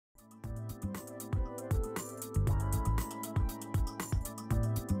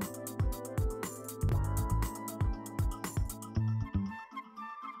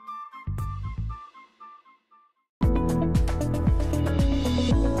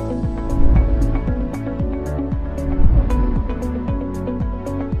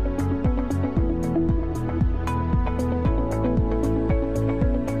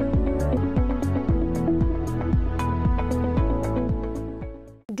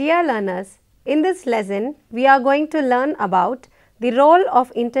Dear learners, in this lesson we are going to learn about the role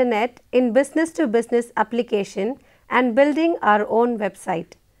of internet in business to business application and building our own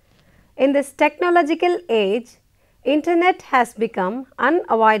website. In this technological age, internet has become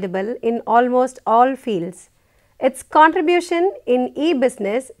unavoidable in almost all fields. Its contribution in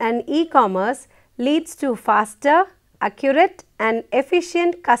e-business and e-commerce leads to faster, accurate and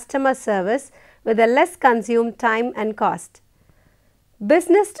efficient customer service with a less consumed time and cost.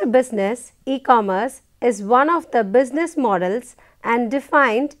 Business to business e-commerce is one of the business models and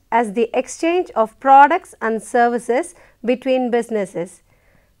defined as the exchange of products and services between businesses.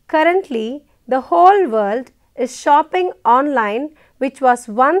 Currently, the whole world is shopping online, which was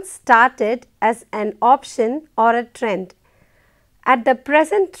once started as an option or a trend. At the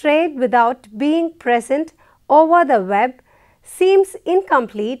present, trade without being present over the web seems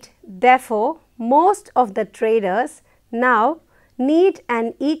incomplete. Therefore, most of the traders now need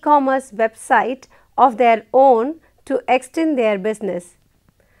an e-commerce website of their own to extend their business.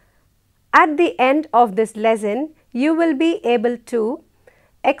 At the end of this lesson, you will be able to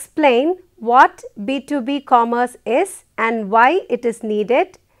explain what B2B commerce is and why it is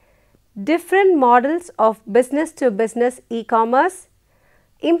needed, different models of business to business e-commerce,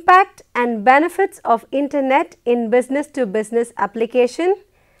 impact and benefits of internet in business to business application,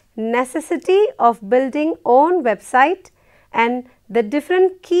 necessity of building own website and the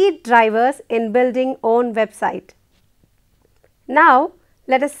different key drivers in building own website. Now,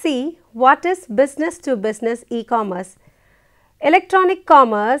 let us see what is business to business e-commerce. Electronic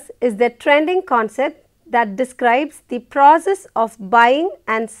commerce is the trending concept that describes the process of buying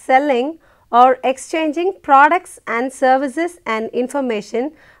and selling or exchanging products and services and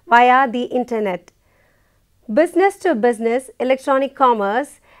information via the internet. Business to business electronic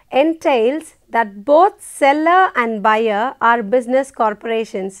commerce entails that both seller and buyer are business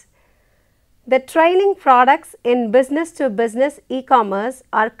corporations. The trailing products in business to business e-commerce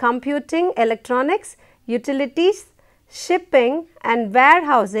are computing electronics, utilities, shipping and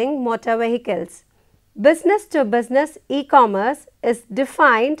warehousing motor vehicles. Business to business e-commerce is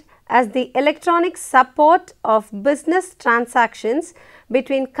defined as the electronic support of business transactions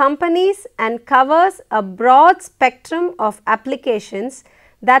between companies and covers a broad spectrum of applications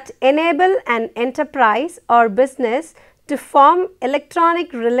that enable an enterprise or business to form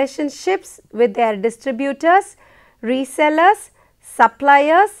electronic relationships with their distributors, resellers,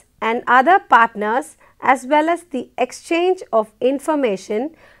 suppliers and other partners, as well as the exchange of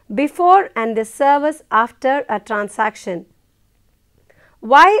information before and the service after a transaction.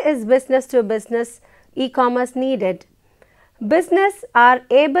 Why is business to business e-commerce needed? Business are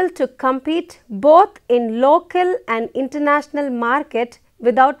able to compete both in local and international market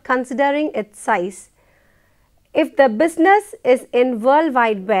without considering its size. If the business is in World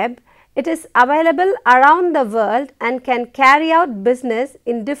Wide Web, it is available around the world and can carry out business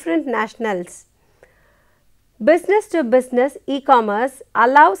in different nationals. Business to business e-commerce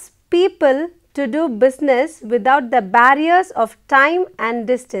allows people to do business without the barriers of time and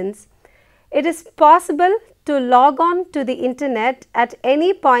distance. It is possible to log on to the internet at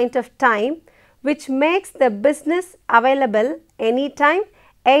any point of time, which makes the business available anytime,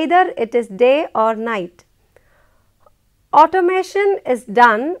 either it is day or night. Automation is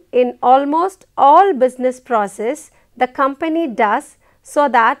done in almost all business process the company does, so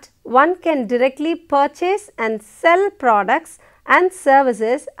that one can directly purchase and sell products and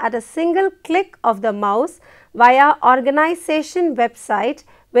services at a single click of the mouse via organization website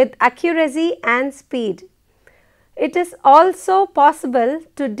with accuracy and speed. It is also possible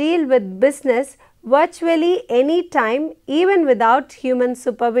to deal with business virtually anytime, even without human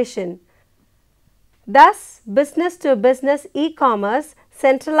supervision. Thus, business to business e-commerce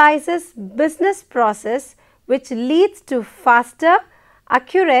centralizes business process, which leads to faster,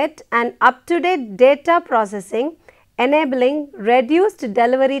 accurate and up-to-date data processing, enabling reduced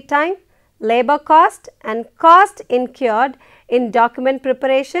delivery time, labor cost and cost incurred in document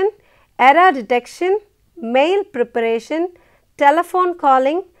preparation, error detection, mail preparation, telephone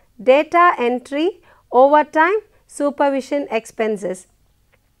calling, data entry, overtime, supervision expenses.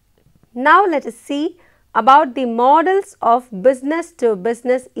 Now, let us see about the models of business to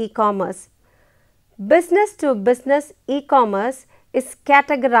business e-commerce. Business to business e-commerce is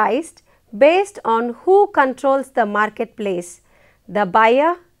categorized based on who controls the marketplace, the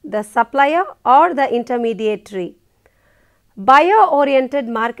buyer, the supplier or the intermediary. Buyer-oriented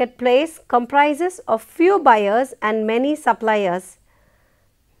marketplace comprises of few buyers and many suppliers.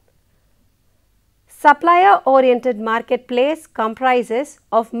 Supplier-oriented marketplace comprises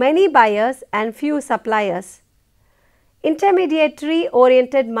of many buyers and few suppliers.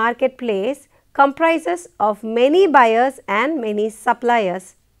 Intermediary-oriented marketplace comprises of many buyers and many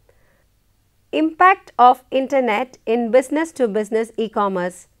suppliers. Impact of Internet in business-to-business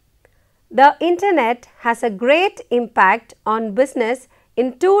e-commerce. The Internet has a great impact on business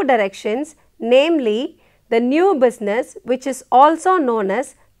in two directions, namely the new business, which is also known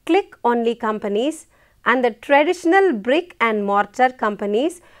as click-only companies, and the traditional brick and mortar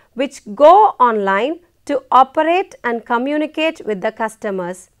companies which go online to operate and communicate with the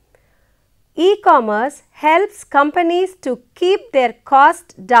customers. E-commerce helps companies to keep their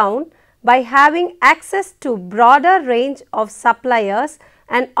cost down by having access to broader range of suppliers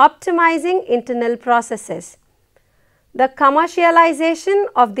and optimizing internal processes. The commercialization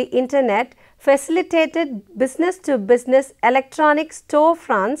of the Internet facilitated business-to-business electronic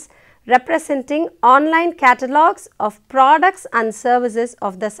storefronts representing online catalogs of products and services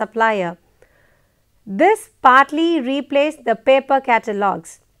of the supplier. This partly replaced the paper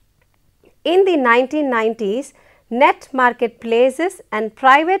catalogs. In the 1990s, net marketplaces and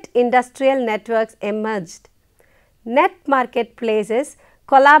private industrial networks emerged. Net marketplaces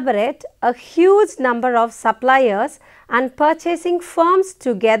collaborate a huge number of suppliers and purchasing firms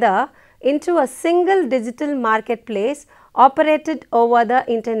together into a single digital marketplace operated over the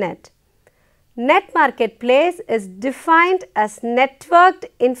Internet. Net marketplace is defined as networked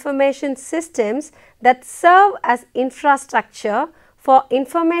information systems that serve as infrastructure for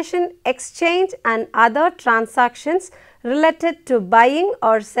information exchange and other transactions related to buying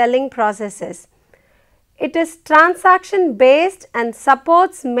or selling processes. It is transaction based and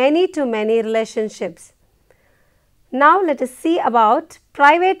supports many-to-many relationships. Now let us see about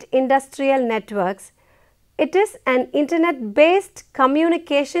private industrial networks. It is an Internet-based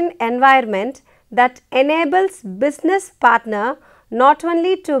communication environment that enables business partner not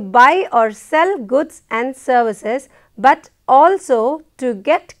only to buy or sell goods and services, but also to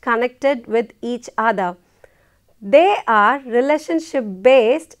get connected with each other. They are relationship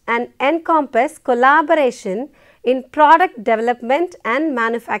based and encompass collaboration in product development and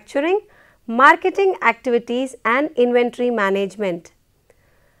manufacturing, marketing activities and inventory management.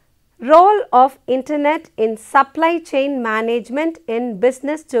 Role of Internet in supply chain management in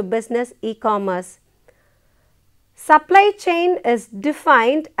business-to-business e-commerce. Supply chain is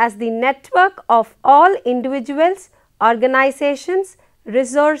defined as the network of all individuals, organizations,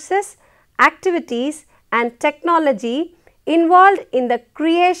 resources, activities and technology involved in the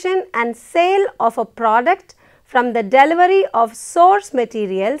creation and sale of a product, from the delivery of source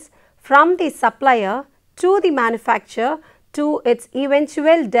materials from the supplier to the manufacturer to its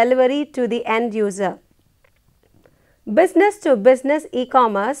eventual delivery to the end user. Business-to-business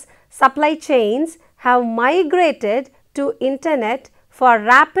e-commerce supply chains have migrated to Internet for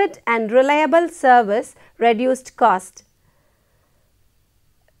rapid and reliable service, reduced cost.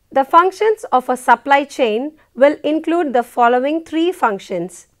 The functions of a supply chain will include the following three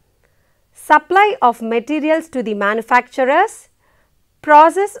functions: supply of materials to the manufacturers,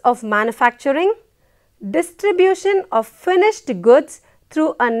 process of manufacturing, distribution of finished goods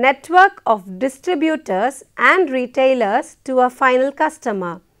through a network of distributors and retailers to a final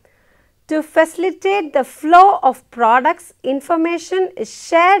customer. To facilitate the flow of products, information is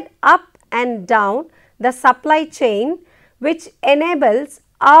shared up and down the supply chain, which enables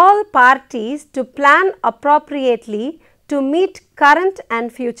all parties to plan appropriately to meet current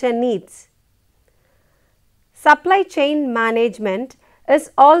and future needs. Supply chain management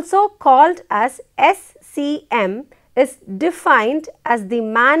is also called as SCM, is defined as the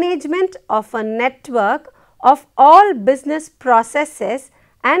management of a network of all business processes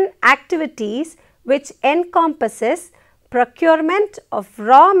and activities which encompasses procurement of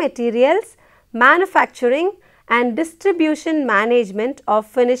raw materials, manufacturing and distribution management of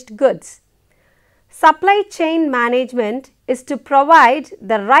finished goods. Supply chain management is to provide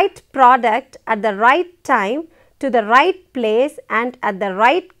the right product at the right time to the right place and at the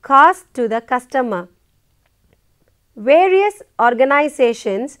right cost to the customer. Various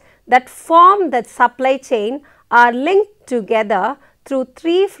organizations that form the supply chain are linked together through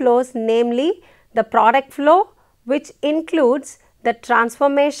three flows, namely the product flow, which includes the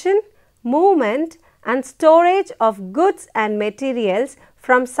transformation, movement and storage of goods and materials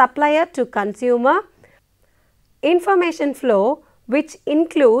from supplier to consumer; information flow, which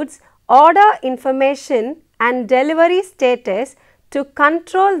includes order information and delivery status to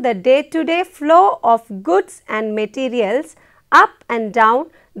control the day-to-day flow of goods and materials up and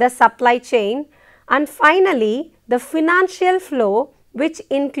down the supply chain; and finally the financial flow, which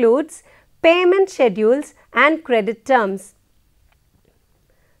includes payment schedules and credit terms.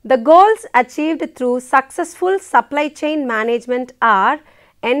 The goals achieved through successful supply chain management are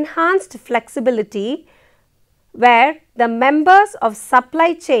enhanced flexibility, where the members of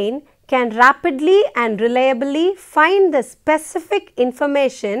supply chain can rapidly and reliably find the specific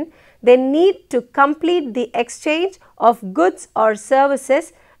information they need to complete the exchange of goods or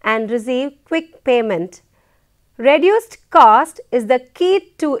services and receive quick payment. Reduced cost is the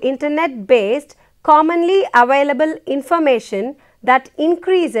key to internet-based, commonly available information that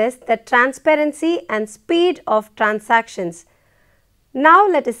increases the transparency and speed of transactions. Now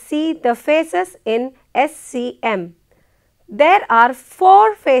let us see the phases in SCM. There are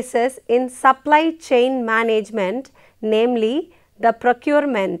 4 phases in supply chain management, namely the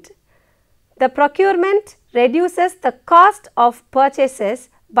procurement. The procurement reduces the cost of purchases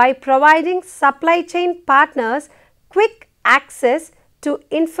by providing supply chain partners quick access to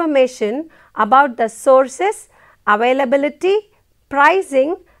information about the sources, availability,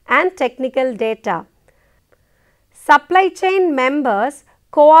 pricing and technical data. Supply chain members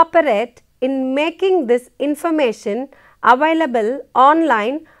cooperate in making this information available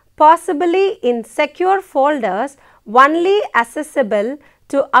online, possibly in secure folders only accessible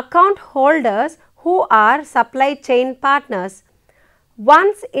to account holders who are supply chain partners.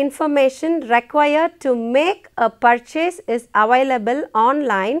 Once information required to make a purchase is available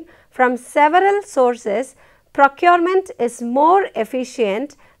online from several sources, procurement is more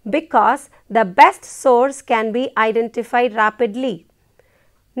efficient because the best source can be identified rapidly.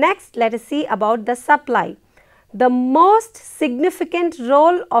 Next, let us see about the supply. The most significant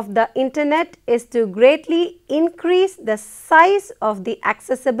role of the internet is to greatly increase the size of the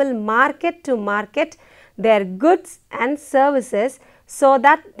accessible market to market their goods and services so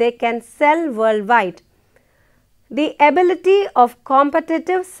that they can sell worldwide. The ability of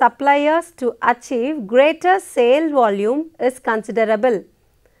competitive suppliers to achieve greater sale volume is considerable.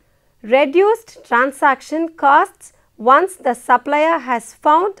 Reduced transaction costs once the supplier has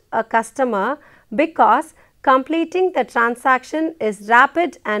found a customer because completing the transaction is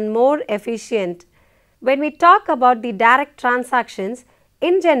rapid and more efficient. When we talk about the direct transactions,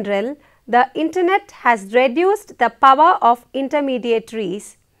 in general, the internet has reduced the power of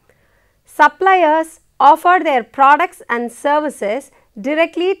intermediaries. Suppliers offer their products and services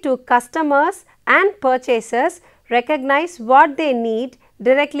directly to customers, and purchasers recognize what they need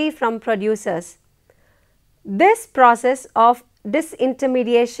directly from producers. This process of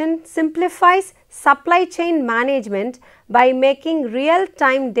disintermediation simplifies supply chain management by making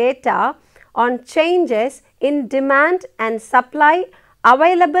real-time data on changes in demand and supply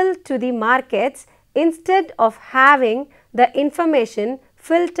available to the markets instead of having the information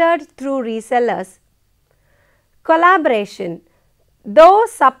filtered through resellers. Collaboration. Though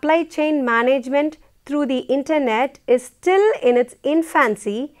supply chain management through the internet is still in its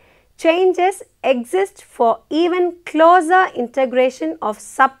infancy, changes exist for even closer integration of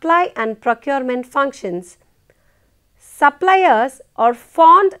supply and procurement functions. Suppliers are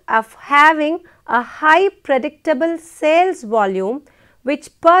fond of having a high predictable sales volume, which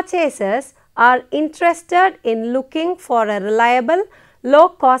purchasers are interested in looking for a reliable,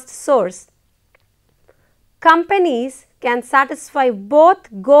 low-cost source. Companies can satisfy both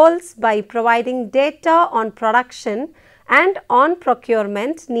goals by providing data on production and on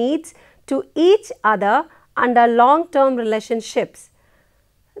procurement needs to each other under long-term relationships.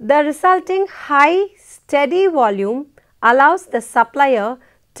 The resulting high, steady volume allows the supplier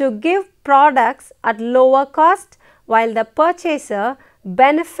to give products at lower cost, while the purchaser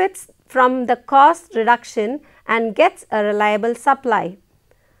benefits from the cost reduction and gets a reliable supply.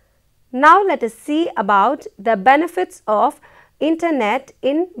 Now let us see about the benefits of internet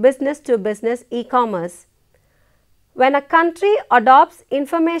in business-to-business e-commerce. When a country adopts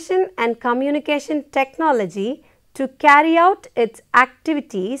information and communication technology to carry out its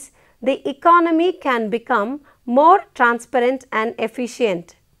activities, the economy can become more transparent and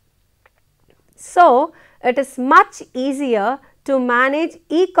efficient. So, it is much easier to manage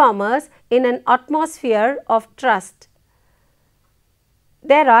e-commerce in an atmosphere of trust.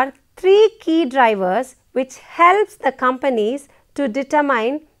 There are 3 key drivers which helps the companies to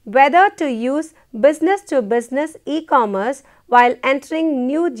determine whether to use business-to-business e-commerce while entering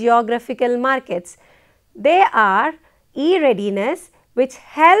new geographical markets. They are e-readiness, which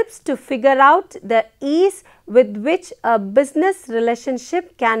helps to figure out the ease with which a business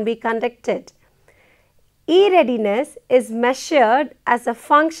relationship can be conducted. E-readiness is measured as a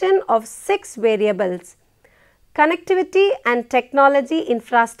function of 6 variables: connectivity and technology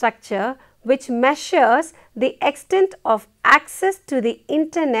infrastructure, which measures the extent of access to the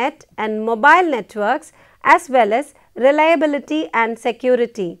internet and mobile networks, as well as reliability and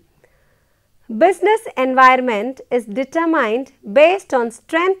security. Business environment is determined based on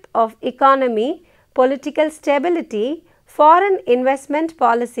strength of economy, political stability, foreign investment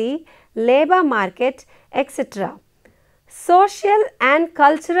policy, labor market, etc. Social and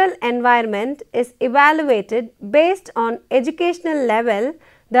cultural environment is evaluated based on educational level,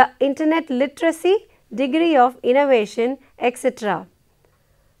 the internet literacy, degree of innovation, etc.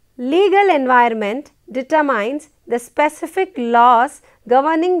 Legal environment determines the specific laws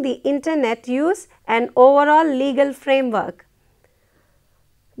governing the internet use and overall legal framework.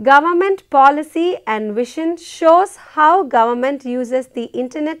 Government policy and vision shows how government uses the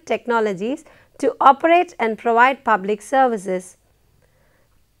internet technologies to operate and provide public services.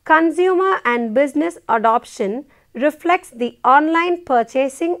 Consumer and business adoption reflects the online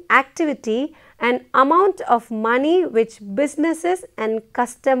purchasing activity and amount of money which businesses and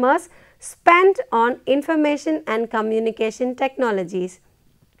customers spend on information and communication technologies.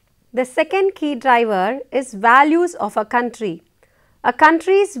 The second key driver is values of a country. A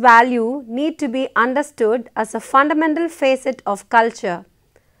country's value need to be understood as a fundamental facet of culture.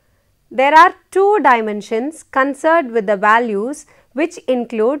 There are two dimensions concerned with the values, which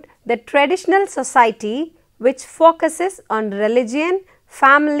include the traditional society, which focuses on religion,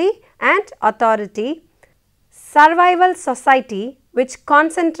 family and authority, survival society, which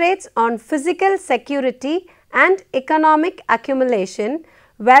concentrates on physical security and economic accumulation,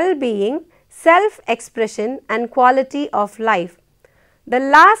 well-being, self-expression and quality of life. The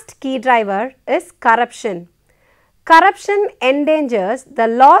last key driver is corruption. Corruption endangers the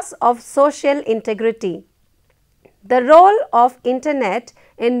loss of social integrity. The role of internet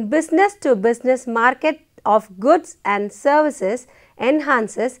in business-to-business market of goods and services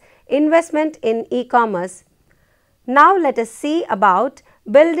enhances investment in e-commerce. Now let us see about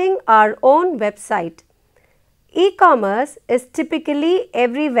building our own website. E-commerce is typically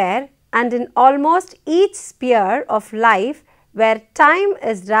everywhere and in almost each sphere of life where time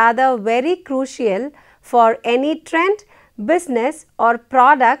is rather very crucial for any trend, business or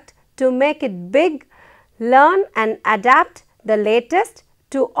product to make it big, learn and adapt the latest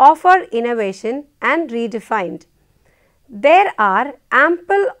to offer innovation and redefined. There are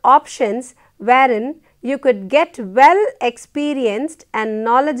ample options wherein you could get well experienced and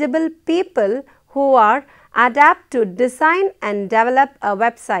knowledgeable people who are adapt to design and develop a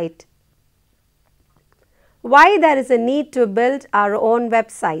website. Why there is a need to build our own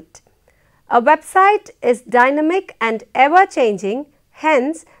website? A website is dynamic and ever changing,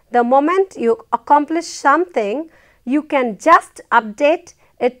 hence the moment you accomplish something, you can just update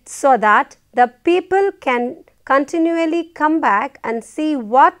it so that the people can continually come back and see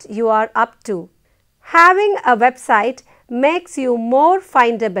what you are up to. Having a website makes you more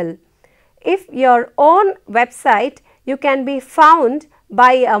findable. If your own website, you can be found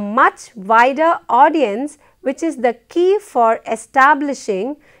by a much wider audience, which is the key for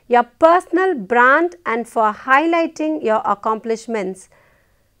establishing your personal brand and for highlighting your accomplishments.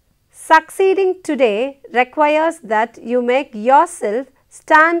 Succeeding today requires that you make yourself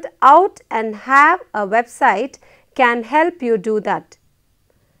stand out, and have a website can help you do that.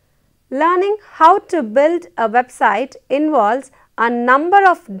 Learning how to build a website involves a number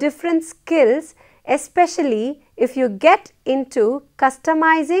of different skills, especially if you get into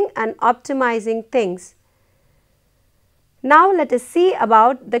customizing and optimizing things. Now let us see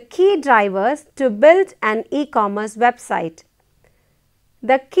about the key drivers to build an e-commerce website.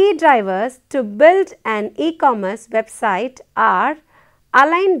 The key drivers to build an e-commerce website are: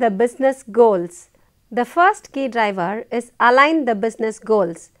 align the business goals. The first key driver is align the business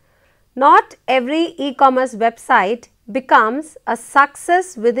goals. Not every e-commerce website becomes a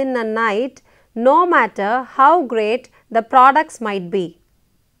success within a night, no matter how great the products might be.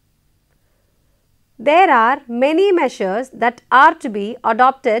 There are many measures that are to be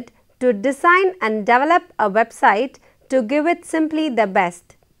adopted to design and develop a website to give it simply the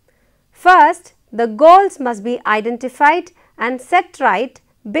best. First, the goals must be identified and set right,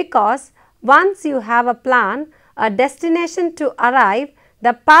 because once you have a plan, a destination to arrive,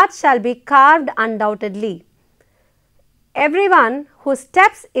 the path shall be carved undoubtedly. Everyone who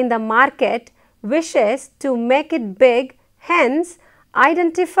steps in the market wishes to make it big, hence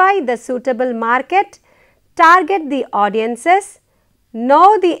identify the suitable market, target the audiences,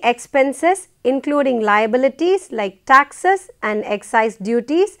 know the expenses including liabilities like taxes and excise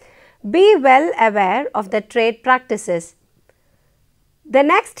duties, be well aware of the trade practices. The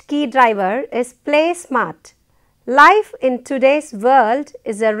next key driver is play smart. Life in today's world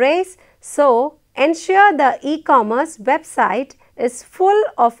is a race, so ensure the e-commerce website is full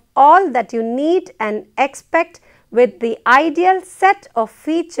of all that you need and expect with the ideal set of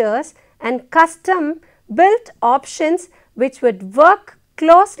features and custom built options which would work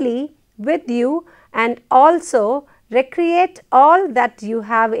closely with you and also recreate all that you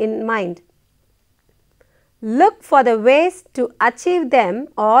have in mind. Look for the ways to achieve them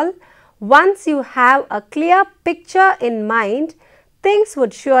all. Once you have a clear picture in mind, things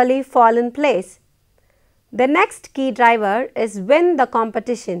would surely fall in place. The next key driver is win the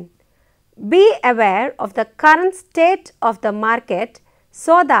competition. Be aware of the current state of the market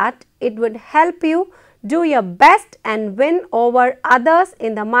so that it would help you do your best and win over others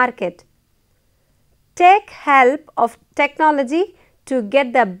in the market. Take help of technology to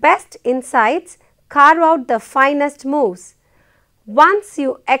get the best insights, carve out the finest moves. Once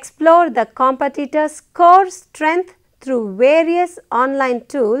you explore the competitor's core strength through various online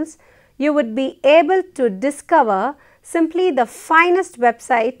tools, you would be able to discover simply the finest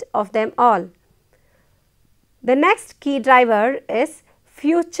website of them all. The next key driver is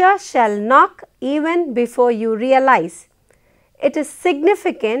future shall knock even before you realize. It is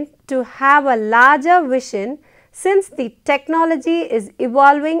significant to have a larger vision since the technology is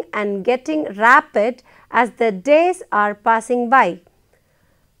evolving and getting rapid as the days are passing by.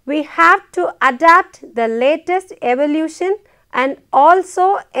 We have to adapt the latest evolution and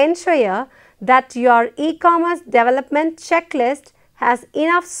also ensure that your e-commerce development checklist has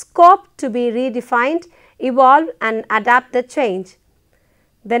enough scope to be redefined, evolve and adapt the change.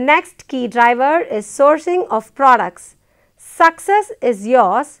 The next key driver is sourcing of products. Success is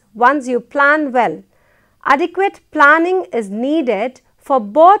yours once you plan well. Adequate planning is needed for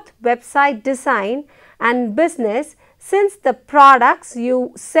both website design and business since the products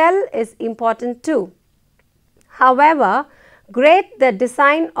you sell is important too. However great the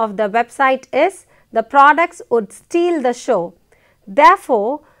design of the website is, the products would steal the show.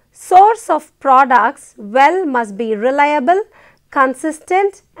 Therefore, source of products well must be reliable,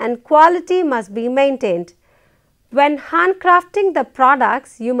 consistent and quality must be maintained. When handcrafting the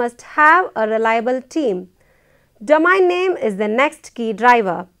products, you must have a reliable team. Domain name is the next key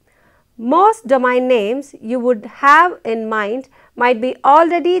driver. Most domain names you would have in mind might be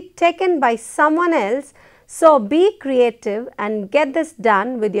already taken by someone else, so be creative and get this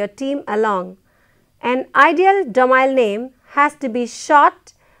done with your team along. An ideal domain name has to be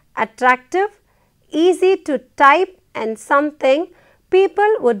short, attractive, easy to type and something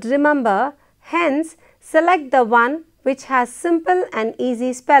people would remember, hence select the one which has simple and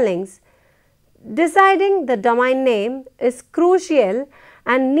easy spellings. Deciding the domain name is crucial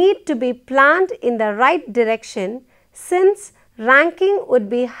and need to be planned in the right direction since ranking would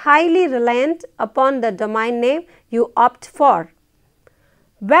be highly reliant upon the domain name you opt for.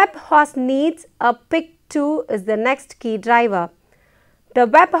 Web host needs a pick too is the next key driver. The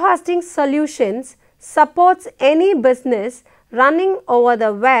web hosting solutions supports any business running over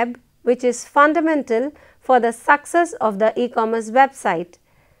the web, which is fundamental for the success of the e-commerce website.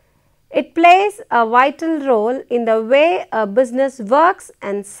 It plays a vital role in the way a business works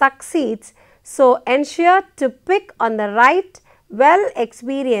and succeeds, so ensure to pick on the right,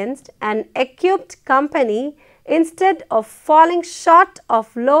 well-experienced and equipped company instead of falling short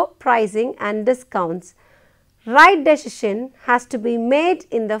of low pricing and discounts. Right decision has to be made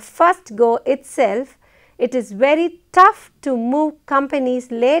in the first go itself. It is very tough to move companies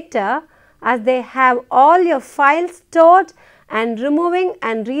later as they have all your files stored and removing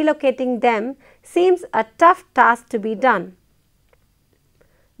and relocating them seems a tough task to be done.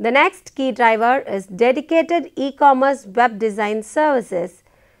 The next key driver is dedicated e-commerce web design services.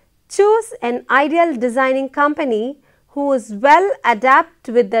 Choose an ideal designing company who is well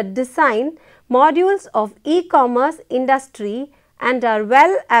adapted with the design modules of e-commerce industry and are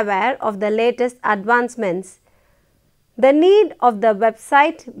well aware of the latest advancements. The need of the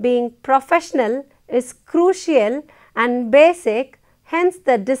website being professional is crucial and basic, hence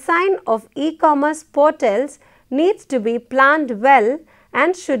the design of e-commerce portals needs to be planned well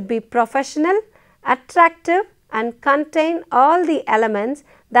and should be professional, attractive and contain all the elements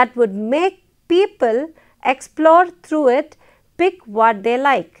that would make people explore through it, pick what they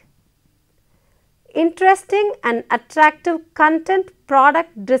like. Interesting and attractive content,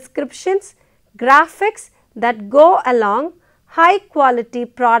 product descriptions, graphics that go along, high quality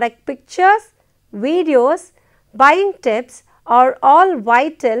product pictures, videos, buying tips are all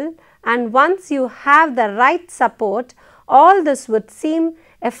vital, and once you have the right support, all this would seem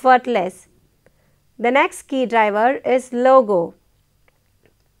effortless. The next key driver is logo.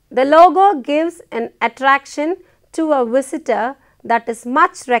 The logo gives an attraction to a visitor that is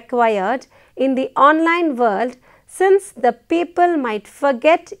much required in the online world, since the people might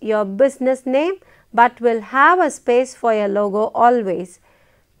forget your business name but will have a space for your logo always.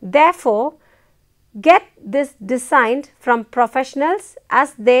 Therefore, get this designed from professionals,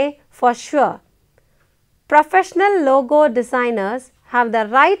 as they for sure. Professional logo designers have the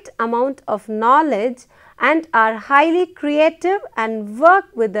right amount of knowledge and are highly creative and work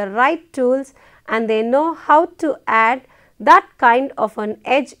with the right tools, and they know how to add that kind of an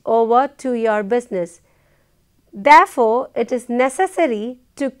edge over to your business. Therefore, it is necessary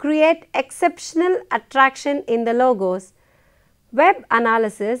to create exceptional attraction in the logos. Web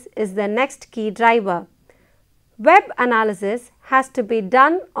analysis is the next key driver. Web analysis has to be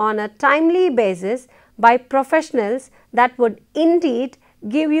done on a timely basis by professionals that would indeed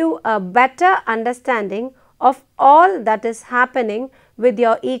give you a better understanding of all that is happening with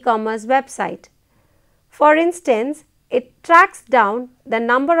your e-commerce website. For instance, it tracks down the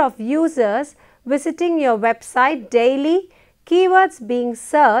number of users visiting your website daily, keywords being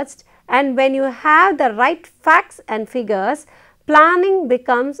searched, and when you have the right facts and figures, planning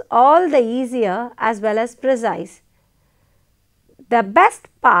becomes all the easier as well as precise. The best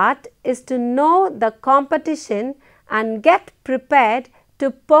part is to know the competition and get prepared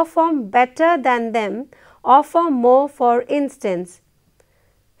to perform better than them, offer more. For instance,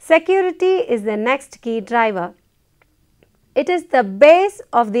 security is the next key driver. It is the base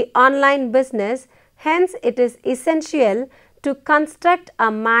of the online business, hence it is essential to construct a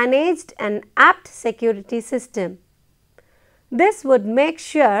managed and apt security system. This would make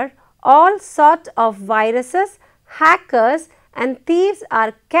sure all sorts of viruses, hackers and thieves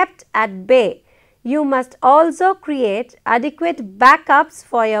are kept at bay. You must also create adequate backups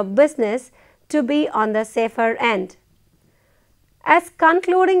for your business to be on the safer end. As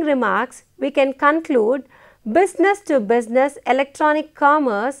concluding remarks, we can conclude business to business electronic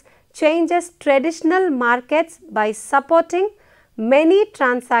commerce changes traditional markets by supporting many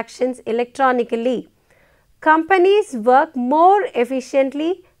transactions electronically. Companies work more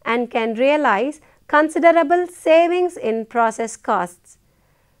efficiently and can realize considerable savings in process costs.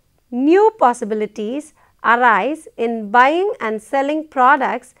 New possibilities arise in buying and selling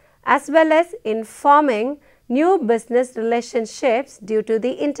products as well as in forming new business relationships due to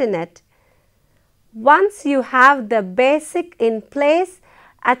the internet. Once you have the basic in place,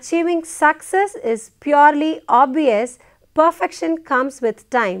 achieving success is purely obvious. Perfection comes with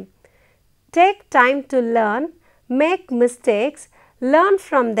time. Take time to learn, make mistakes, learn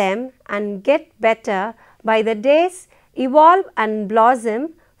from them and get better. By the days, evolve and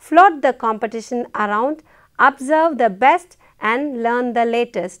blossom, float the competition around, observe the best and learn the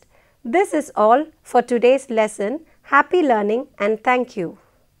latest. This is all for today's lesson. Happy learning and thank you.